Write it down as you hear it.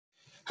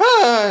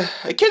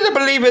I can't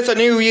believe it's a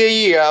new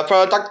year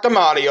for Dr.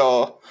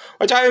 Mario.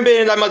 Which I haven't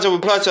been that much of a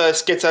Plush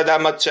skits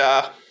that much,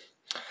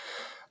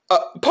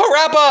 Poor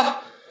Rapper!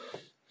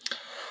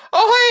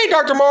 Oh, hey,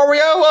 Dr.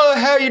 Mario,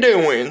 how you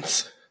doing?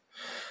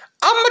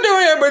 I'm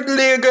doing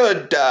really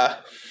good,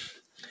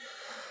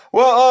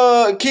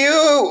 Well, can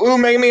you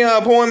make me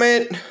an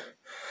appointment?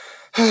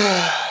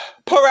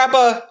 Poor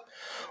Rapper,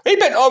 we've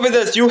been over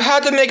this. You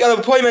have to make an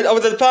appointment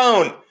over the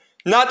phone,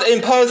 not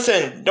in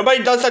person.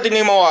 Nobody does that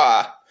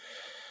anymore.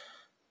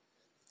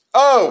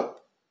 Oh,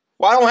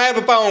 well, I don't have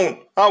a phone.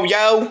 Oh,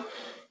 yo.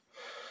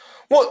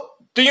 What?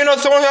 Do you know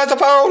someone who has a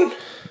phone?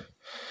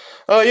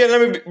 Yeah,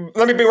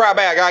 let me be right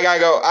back. I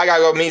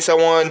gotta go meet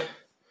someone.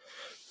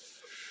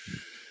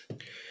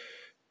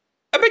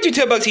 I bet you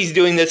 $10 he's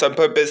doing this on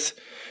purpose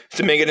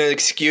to make it an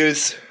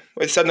excuse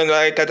or something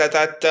like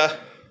that.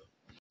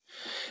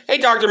 Hey,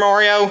 Dr.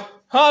 Mario.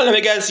 Oh, let me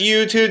guess,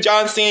 you too,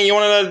 John Cena, you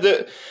wanted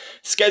to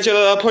schedule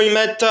an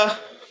appointment?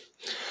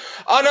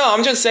 Oh, no,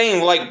 I'm just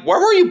saying, like, where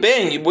were you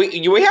been?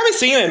 We haven't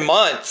seen you in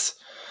months.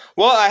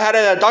 Well, I had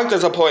a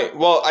doctor's appointment.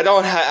 Well, I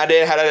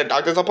didn't have a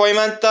doctor's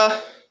appointment.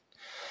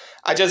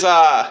 I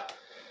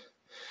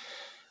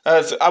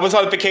was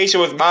on vacation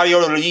with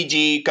Mario and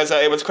Luigi because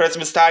it was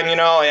Christmas time, you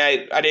know,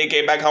 and I didn't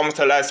get back home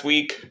until last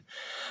week.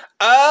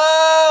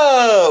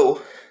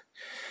 Oh!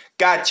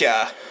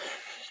 Gotcha.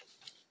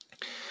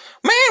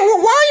 Man,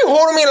 why are you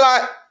holding me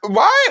like...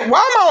 Why am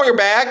I on your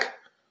back?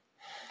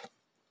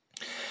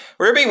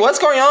 Ruby, what's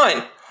going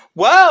on?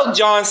 Well,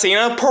 John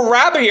Cena, poor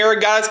Rabbit here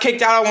got us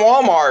kicked out of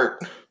Walmart.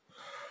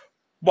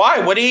 Why?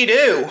 What did he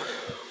do?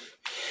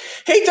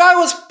 He thought it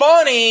was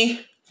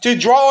funny to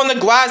draw on the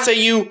glass that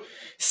you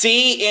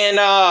see in,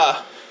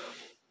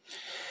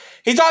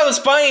 he thought it was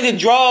funny to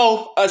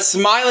draw a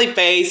smiley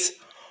face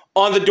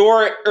on the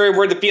door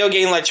where the video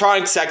game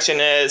electronics section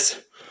is.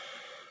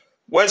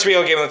 What's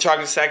video game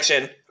electronics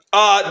section?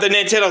 The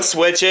Nintendo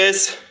Switch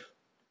is.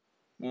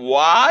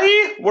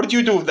 Why? What did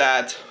you do with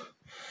that?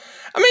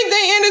 I mean,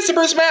 they ended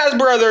Super Smash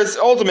Bros.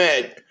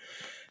 Ultimate.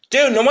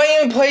 Dude, nobody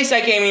even plays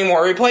that game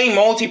anymore. We're playing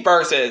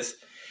multiverses.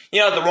 You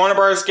know, the Warner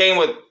Bros. Game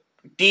with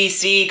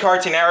DC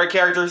Cartoon Network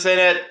characters in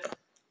it.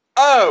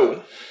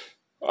 Oh.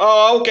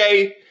 Oh,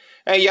 okay.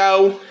 Hey,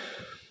 yo.